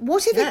 What if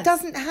yes. It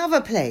doesn't have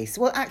a place?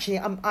 Well, actually,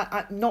 I'm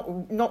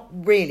not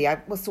really.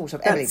 Sort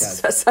of. Emily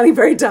does. That's sounding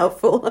very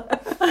doubtful.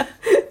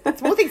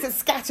 Small things are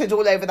scattered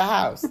all over the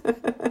house.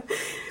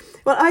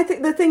 Well, I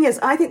think the thing is,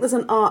 I think there's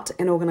an art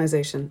in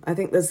organisation. I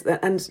think there's,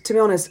 and to be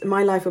honest,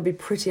 my life would be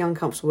pretty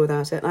uncomfortable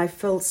without it. And I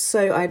feel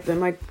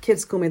my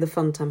kids call me the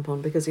fun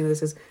tampon because,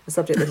 this is a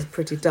subject that is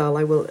pretty dull.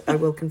 I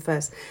will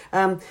confess.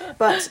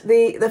 But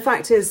the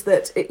fact is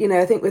that,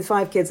 I think with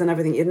 5 kids and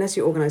everything, unless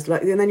you're organised,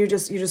 and then you're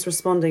just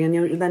responding, and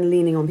you're then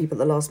leaning on people at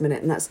the last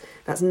minute, and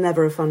that's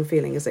never a fun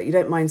feeling, is it? You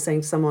don't mind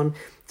saying to someone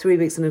 3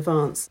 weeks in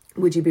advance,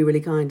 would you be really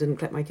kind and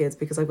collect my kids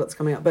because I've got this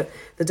coming up? But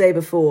the day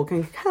before, can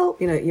you help?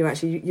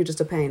 You're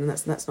just a pain, and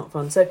that's not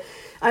fun. So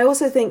I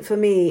also think for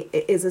me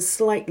it is a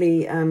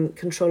slightly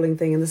controlling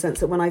thing, in the sense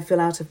that when I feel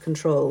out of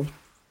control,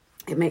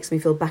 it makes me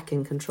feel back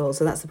in control.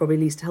 So that's the probably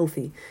least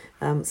healthy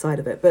side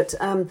of it. But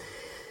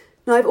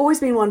no, I've always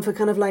been one for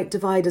kind of like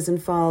dividers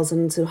and files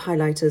and sort of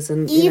highlighters,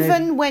 and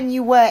even when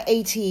you were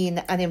 18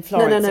 and in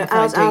Florence. No,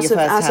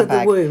 out of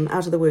the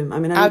womb. I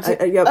mean,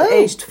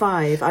 aged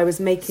 5, I was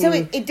making. So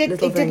it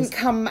didn't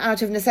come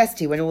out of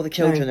necessity when all the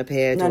children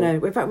appeared. No.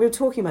 In fact, we were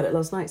talking about it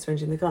last night,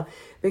 strangely, in the car,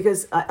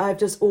 because I've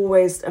just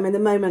always. I mean, the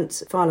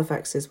moment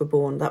Filofaxes were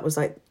born, that was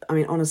like,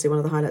 honestly, one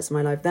of the highlights of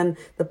my life. Then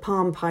the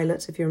Palm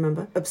Pilot, if you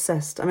remember,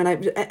 obsessed. I mean,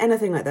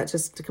 anything like that,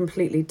 just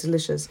completely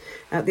delicious.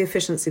 The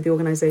efficiency, the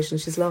organisation.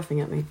 She's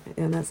laughing at me.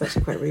 Yeah, and that's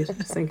actually quite rude.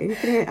 Just thinking,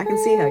 I can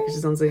see her because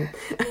she's on Zoom.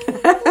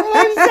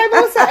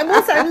 I'm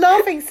also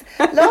laughing /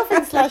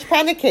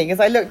 panicking as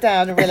I look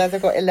down and realise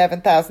I've got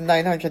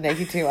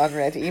 11,982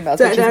 unread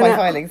emails, which is my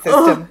filing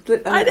system.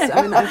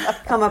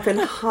 I've come up in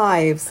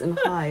hives and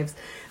hives.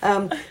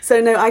 So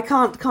no, I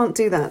can't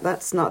do that.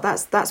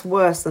 That's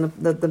worse than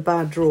the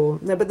bad drawer.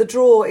 No, but the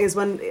drawer is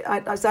when I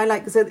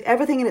like, so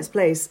everything in its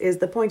place. Is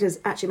the point is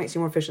actually makes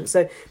you more efficient.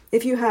 So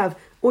if you have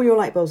all your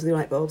light bulbs with your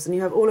light bulbs, and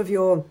you have all of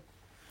your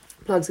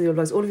plugs with your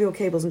plugs, all of your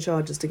cables and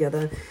chargers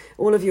together,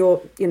 all of your,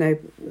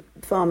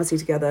 pharmacy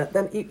together,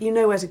 then you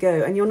know where to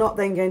go, and you're not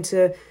then going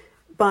to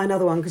buy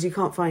another one because you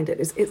can't find it.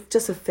 It's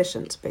just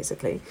efficient,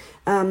 basically.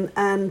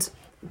 And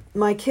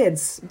my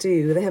kids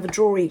do. They have a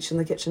drawer each on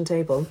the kitchen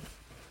table,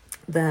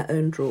 their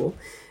own drawer.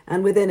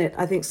 And within it,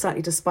 I think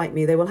slightly to spite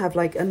me, they will have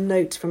like a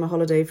note from a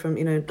holiday from,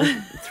 a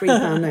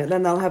 £3 note.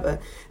 Then they'll have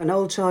an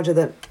old charger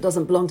that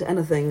doesn't belong to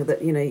anything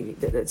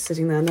that's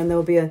sitting there. And then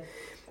there'll be a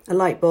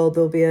light bulb,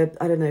 there'll be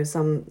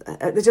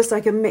there's just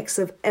like a mix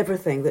of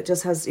everything that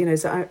just has,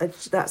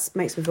 that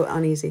makes me feel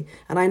uneasy.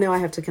 And I know I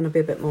have to kind of be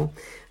a bit more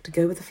to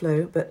go with the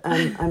flow, but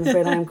I'm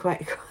afraid I am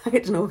quite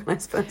an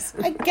organised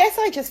person. I guess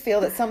I just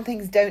feel that some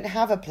things don't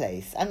have a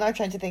place. And I'm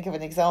trying to think of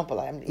an example.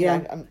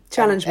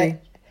 Challenge me.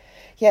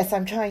 Yes,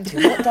 I'm trying to.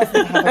 What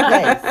doesn't have a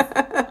place?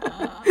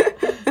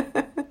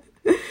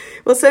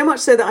 Well, so much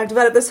so that I've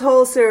developed this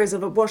whole series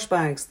of wash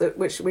bags,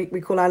 which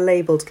we call our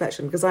labelled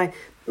collection, because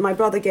my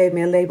brother gave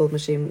me a labelled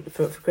machine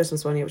for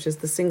Christmas one year, which is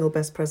the single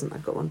best present.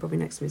 I've got one probably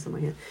next to me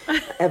somewhere here,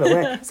 ever.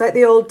 Where it's like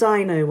the old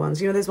dino ones,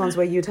 those ones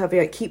where you'd have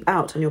keep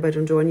out on your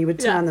bedroom door, and you would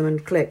turn them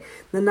and click.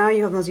 Then now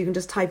you have ones you can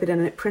just type it in,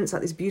 and it prints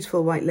out these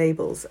beautiful white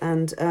labels,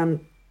 and you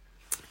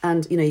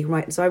can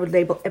write. So I would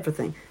label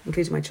everything,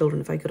 including my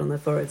children, if I could, on their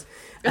foreheads.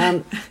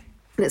 And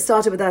it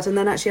started with that, and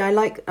then actually I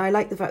like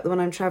the fact that when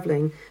I'm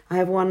travelling, I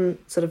have one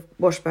sort of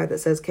wash bag that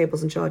says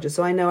cables and chargers,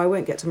 so I know I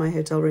won't get to my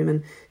hotel room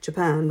in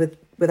Japan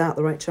without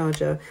the right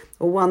charger,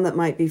 or one that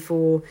might be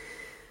for,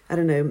 I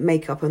don't know,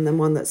 makeup, and then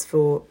one that's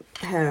for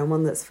hair, and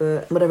one that's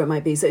for whatever it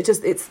might be. So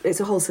it's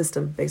a whole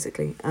system,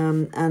 basically,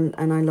 and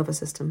I love a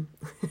system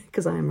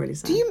because I am really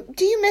sad.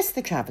 Do you miss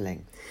the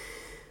travelling?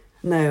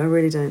 No, I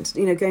really don't.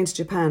 Going to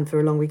Japan for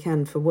a long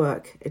weekend for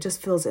work, it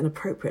just feels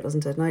inappropriate,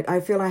 doesn't it? And I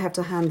feel I have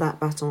to hand that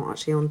baton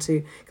actually on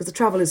to, because the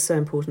travel is so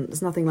important.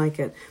 There's nothing like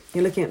it.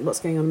 You're looking at what's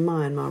going on in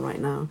Myanmar right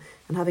now,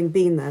 and having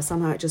been there,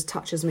 somehow it just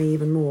touches me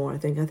even more. I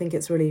think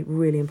it's really,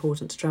 really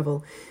important to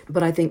travel.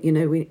 But I think,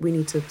 we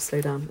need to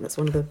slow down. That's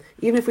one of the,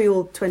 even if we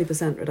all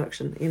 20%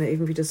 reduction, even if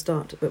we just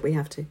start, but we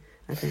have to.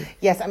 I think.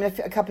 Yes,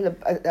 a couple of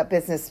a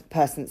business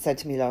person said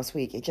to me last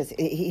week,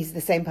 he's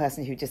the same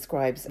person who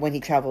describes when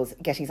he travels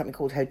getting something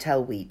called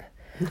hotel weep,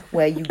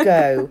 where you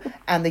go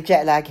and the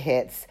jet lag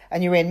hits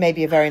and you're in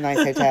maybe a very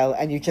nice hotel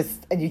and you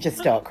just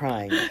start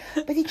crying.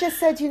 But he just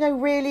said,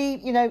 really,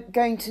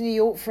 going to New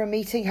York for a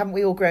meeting, haven't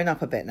we all grown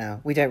up a bit now?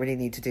 We don't really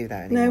need to do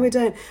that anymore. No, we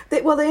don't.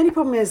 The only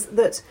problem is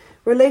that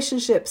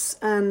relationships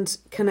and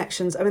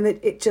connections,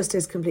 it just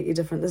is completely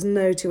different. There's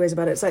no two ways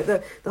about it. It's like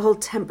the whole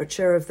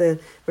temperature of the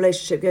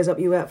relationship goes up.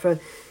 You out for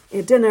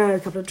dinner, a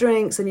couple of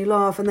drinks, and you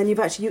laugh, and then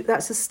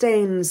that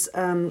sustains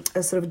a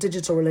sort of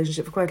digital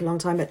relationship for quite a long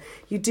time. But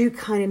you do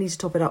kind of need to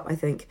top it up, I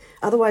think.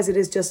 Otherwise, it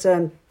is just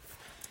a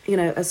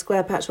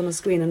square patch on a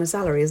screen and a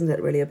salary, isn't it,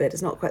 really, a bit?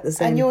 It's not quite the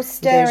same. And you're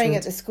staring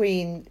at the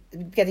screen,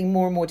 getting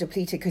more and more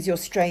depleted because you're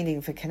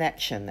straining for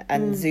connection,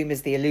 and Zoom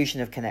is the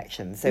illusion of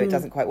connection, so it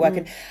doesn't quite work.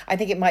 And I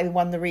think it might be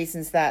one of the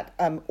reasons that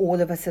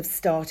all of us have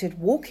started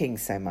walking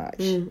so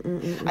much.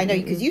 I know,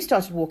 because you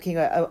started walking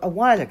a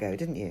while ago,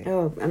 didn't you?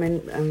 Oh,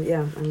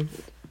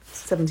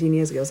 17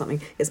 years ago or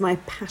something. It's my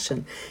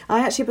passion. I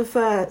actually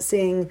prefer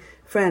seeing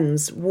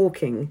friends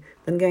walking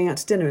than going out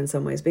to dinner in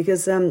some ways,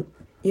 because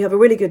You have a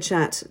really good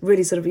chat,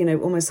 really sort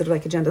of, almost sort of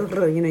like a gentle,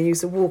 you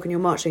sort of walk and you're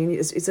marching, and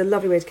it's a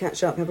lovely way to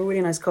catch up. You have a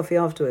really nice coffee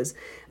afterwards,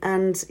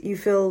 and you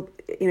feel,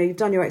 you've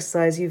done your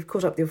exercise, you've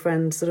caught up with your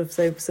friend, sort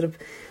of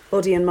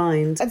body and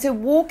mind. And so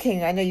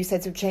walking, I know you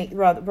said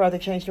rather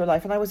changed your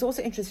life, and I was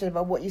also interested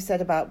about what you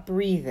said about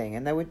breathing,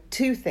 and there were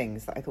two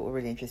things that I thought were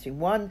really interesting.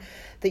 One,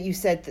 that you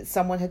said that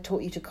someone had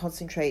taught you to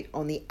concentrate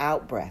on the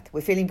out breath.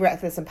 We're feeling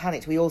breathless and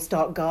panicked, we all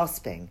start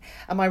gasping.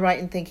 Am I right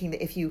in thinking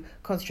that if you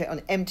concentrate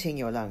on emptying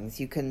your lungs,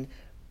 you can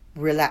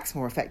relax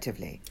more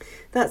effectively?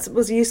 That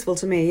was useful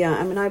to me, yeah.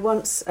 I mean, I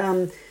once,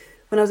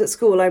 when I was at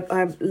school,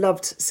 I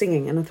loved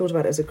singing, and I thought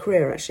about it as a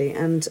career, actually.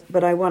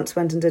 But I once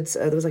went and did,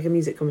 there was like a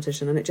music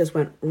competition, and it just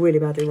went really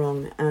badly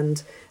wrong,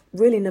 and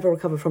really never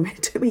recovered from it.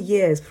 It took me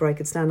years before I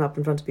could stand up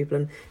in front of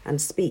people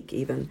and speak,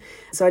 even.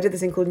 So I did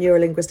this thing called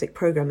neurolinguistic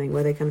programming,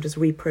 where they kind of just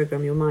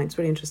reprogram your mind. It's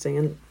really interesting,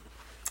 and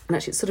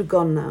actually it's sort of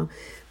gone now.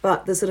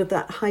 But there's sort of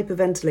that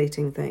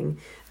hyperventilating thing,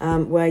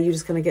 where you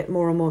just kind of get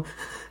more and more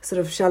sort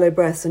of shallow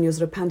breaths, and you're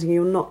sort of panting,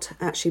 you're not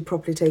actually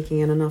properly taking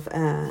in enough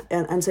air.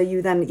 And so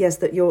you then, yes,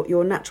 that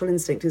your natural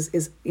instinct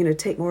is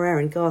take more air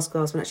and gasp,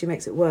 and actually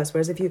makes it worse.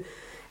 Whereas if you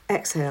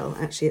exhale,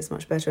 actually it's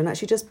much better. And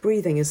actually just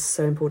breathing is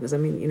so important. I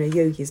mean,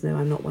 yogis know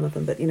I'm not one of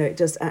them, but, it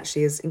just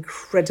actually is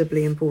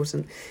incredibly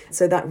important.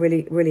 So that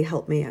really, really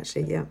helped me,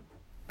 actually, yeah.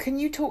 Can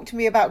you talk to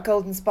me about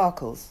golden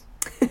sparkles?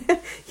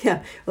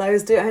 Yeah, well, I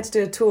had to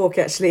do a talk,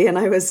 actually, and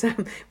I was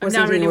I'm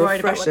now really worried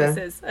about what this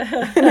is.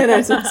 No,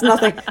 it's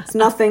nothing. It's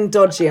nothing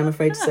dodgy, I'm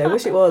afraid to say. I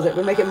wish it was. It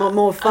would make it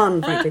more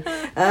fun, frankly.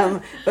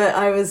 But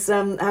I was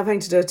having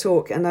to do a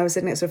talk, and I was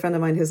sitting next to a friend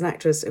of mine who is an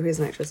actress, and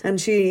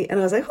I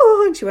was like,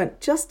 oh, and she went,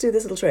 just do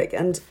this little trick,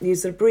 and you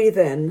sort of breathe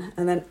in,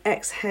 and then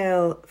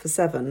exhale for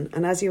 7,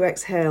 and as you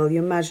exhale, you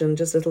imagine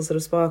just little sort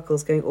of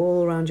sparkles going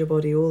all around your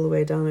body, all the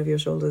way down over your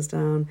shoulders,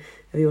 down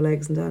over your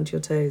legs, and down to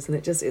your toes,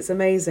 and it's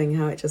amazing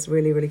how it just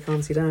really, really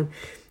calms you down.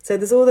 So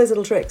there's all those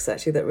little tricks,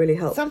 actually, that really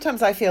help.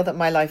 Sometimes I feel that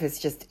my life is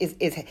just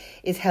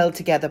is held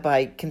together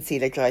by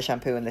concealer, dry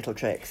shampoo, and little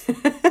tricks.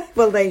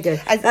 Well, there you go.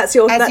 That's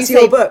your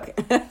book.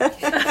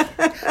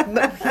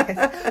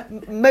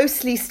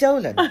 Mostly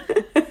stolen.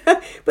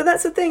 But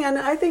that's the thing, and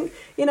I think,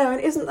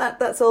 and isn't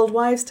that's old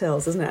wives'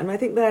 tales, isn't it? And I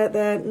think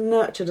they're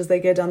nurtured as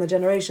they go down the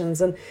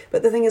generations.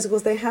 But the thing is, of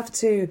course, they have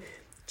to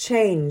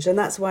change, and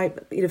that's why,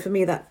 for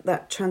me,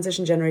 that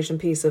transition generation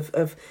piece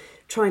of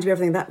trying to do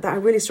everything, that I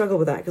really struggled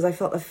with that, because I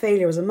felt a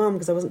failure as a mum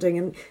because I wasn't doing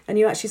it. And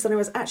you actually suddenly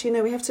was, actually,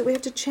 no, we have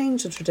to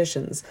change the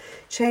traditions,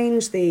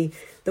 change the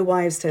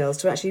wives' tales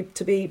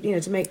to be,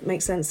 to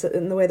make sense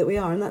in the way that we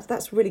are. And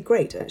that's really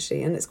great,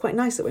 actually. And it's quite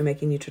nice that we're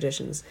making new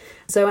traditions.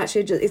 So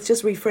actually, it's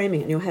just reframing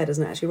it in your head,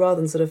 isn't it? Actually, rather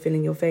than sort of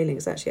feeling you're failing,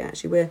 it's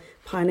actually we're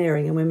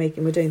pioneering, and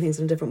we're doing things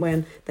in a different way,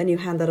 and then you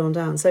hand that on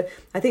down. So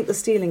I think the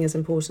stealing is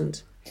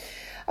important.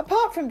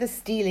 Apart from the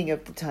stealing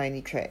of the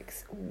tiny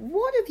tricks,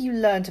 what have you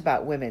learnt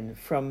about women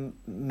from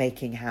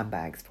making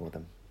handbags for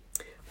them?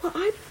 Well,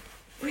 I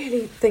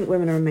really think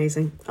women are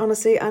amazing,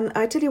 honestly. And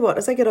I tell you what,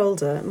 as I get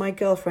older, my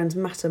girlfriends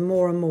matter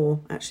more and more,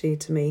 actually,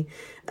 to me.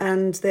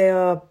 And they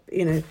are,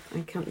 I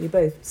count you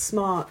both,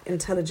 smart,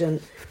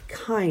 intelligent,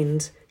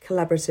 kind,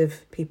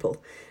 collaborative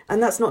people.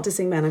 And that's not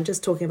dissing men, I'm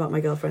just talking about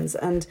my girlfriends.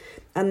 And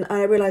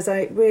I realise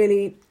I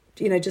really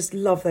just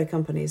love their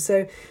company.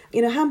 So,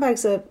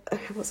 handbags are,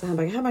 what's a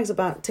handbag? A handbag's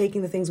about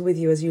taking the things with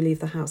you as you leave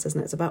the house, isn't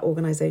it? It's about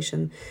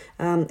organisation.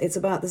 It's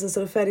about, there's a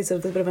sort of fairly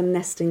there's a bit of a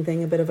nesting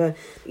thing, a bit of a,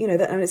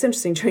 and it's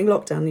interesting during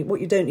lockdown, what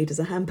you don't need is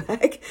a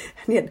handbag.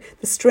 And yet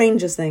the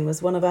strangest thing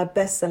was one of our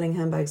best-selling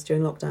handbags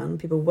during lockdown,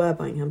 people were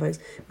buying handbags,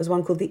 was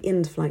one called the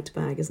in-flight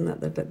bag. Isn't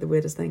that the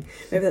weirdest thing?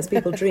 Maybe that's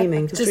people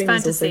dreaming, because dreaming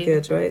is also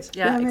good, right?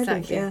 Yeah, maybe,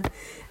 exactly.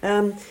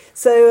 Yeah.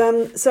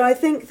 So I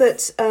think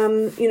that,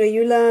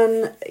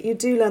 you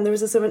do learn there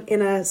is a sort of an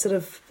inner sort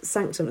of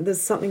sanctum. There's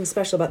something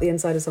special about the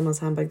inside of someone's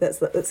handbag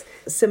that's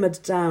simmered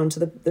down to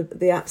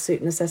the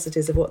absolute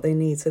necessities of what they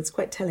need. So it's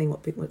quite telling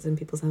what's in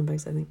people's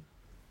handbags, I think.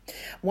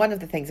 One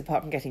of the things,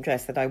 apart from getting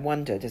dressed, that I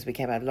wondered as we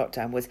came out of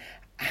lockdown was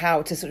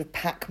how to sort of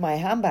pack my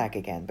handbag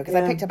again, because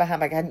I picked up a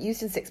handbag I hadn't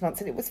used in 6 months,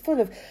 and it was full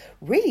of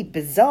really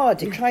bizarre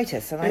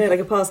detritus. And I know, like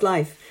a past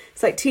life.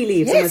 It's like tea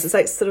leaves, yes. Almost. It's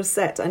like sort of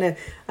set. I know.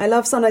 I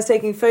love sometimes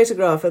taking a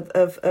photograph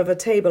of a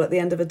table at the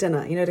end of a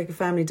dinner, like a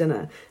family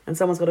dinner, and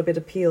someone's got a bit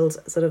of peeled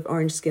sort of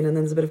orange skin, and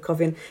then there's a bit of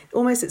coffee, and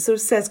almost it sort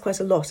of says quite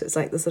a lot. It's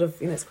like the sort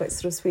of, it's quite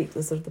sort of sweet,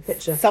 the sort of the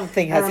picture.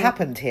 Something has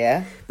happened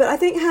here. But I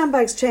think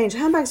handbags change.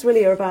 Handbags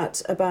really are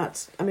about,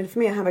 I mean, for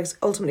me, a handbag's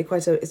ultimately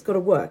it's got to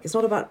work. It's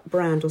not about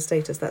brand or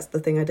status. That's the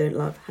thing I don't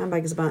love.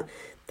 Handbag is about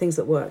things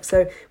that work.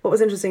 So what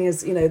was interesting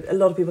is, a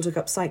lot of people took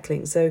up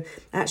cycling. So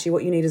actually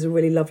what you need is a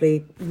really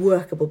lovely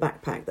workable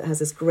backpack that has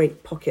this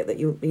great pocket that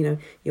you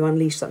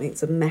unleash something.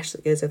 It's a mesh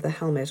that goes over the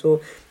helmet.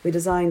 Or we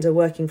designed a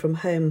working from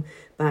home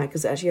bag,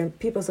 because actually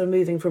people are sort of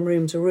moving from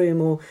room to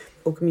room or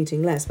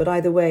commuting less. But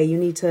either way, you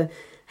need to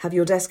have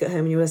your desk at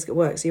home and your desk at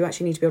work. So you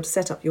actually need to be able to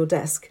set up your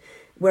desk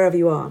wherever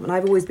you are. And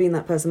I've always been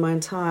that person. My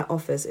entire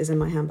office is in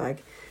my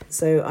handbag.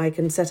 So I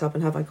can set up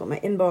and I've got my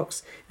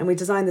inbox, and we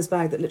designed this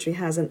bag that literally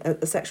has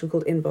a section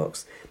called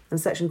inbox and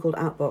a section called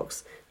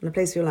outbox, and a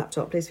place for your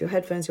laptop, a place for your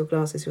headphones, your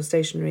glasses, your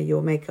stationery,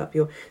 your makeup,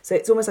 so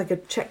it's almost like a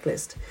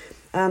checklist.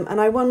 And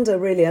I wonder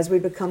really, as we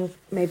become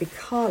maybe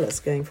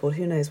carless going forward,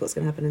 who knows what's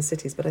going to happen in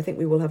cities, but I think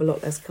we will have a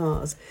lot less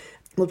cars.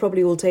 We'll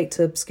probably all take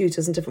to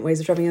scooters and different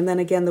ways of travelling, and then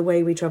again the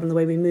way we travel and the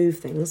way we move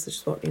things, which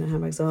is what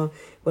handbags are,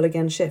 will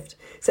again shift.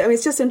 So I mean,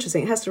 it's just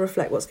interesting. It has to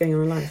reflect what's going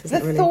on in life, isn't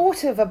it, really? The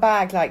thought of a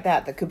bag like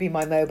that could be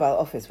my mobile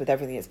office with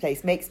everything in its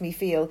place makes me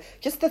feel,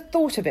 just the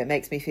thought of it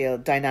makes me feel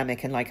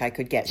dynamic and like I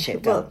could get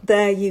shit done. Well,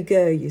 there you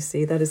go, you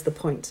see, that is the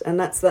point. And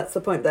that's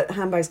the point, that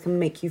handbags can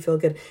make you feel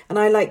good. And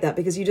I like that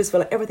because you just feel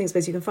like everything's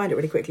space, you can find it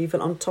really quickly, you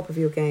feel on top of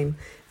your game.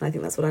 And I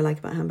think that's what I like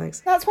about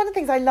handbags. That's one of the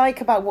things I like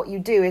about what you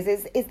do is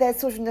there's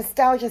sort of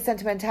nostalgia,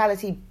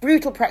 sentimentality,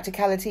 brutal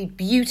practicality,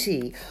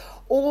 beauty,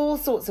 all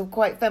sorts of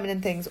quite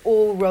feminine things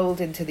all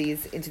rolled into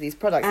these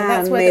products. And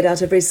that's made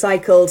out of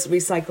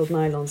recycled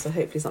nylon, so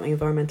hopefully something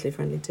environmentally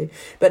friendly too.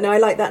 But no, I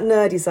like that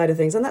nerdy side of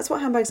things, and that's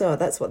what handbags are.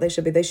 That's what they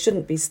should be. They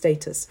shouldn't be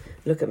status.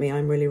 Look at me,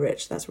 I'm really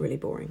rich. That's really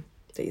boring.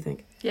 Do you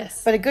think?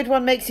 Yes. But a good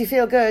one makes you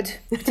feel good,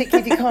 particularly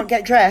if you can't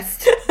get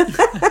dressed.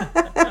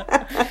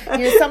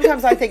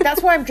 Sometimes I think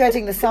that's why I'm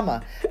dreading the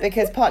summer,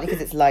 partly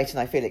because it's light and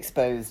I feel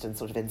exposed and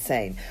sort of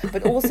insane,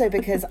 but also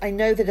because I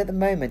know that at the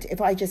moment,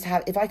 if I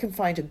can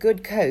find a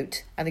good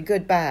coat and a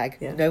good bag,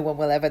 no one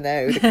will ever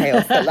know the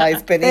chaos that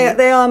lies beneath.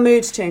 They are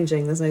mood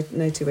changing. There's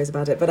no two ways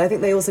about it. But I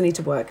think they also need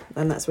to work,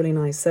 and that's really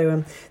nice.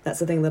 So that's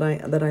the thing that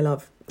I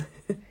love.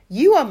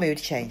 You are mood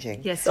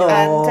changing. Yes.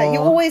 And you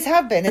always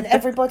have been, and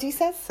everybody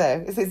says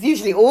so. It's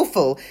usually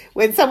awful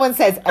when someone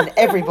says, and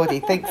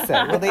everybody thinks so.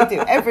 Well, they do.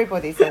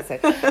 Everybody says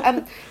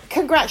so.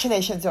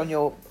 Congratulations on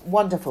your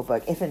wonderful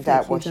book, If in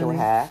Doubt, Wash Your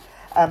Hair,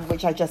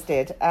 which I just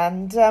did.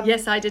 And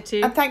yes, I did too.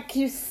 And thank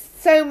you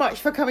so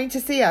much for coming to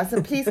see us.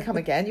 And please come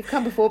again. You've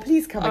come before.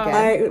 Please come again.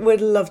 I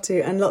would love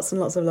to. And lots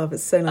of love.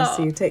 It's so nice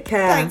to you. Take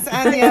care. Thanks,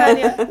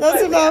 Anya.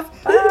 Lots of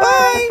love.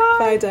 Bye.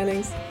 Bye,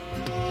 darlings.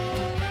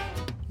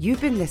 You've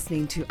been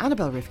listening to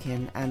Annabel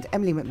Rifkin and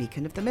Emily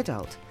McMeekan of The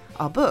Midult.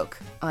 Our book,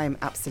 I'm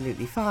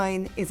Absolutely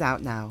Fine, is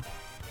out now.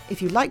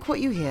 If you like what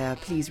you hear,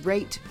 please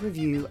rate,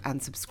 review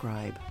and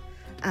subscribe.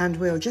 And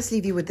we'll just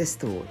leave you with this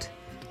thought.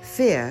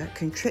 Fear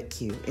can trick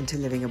you into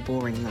living a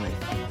boring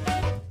life.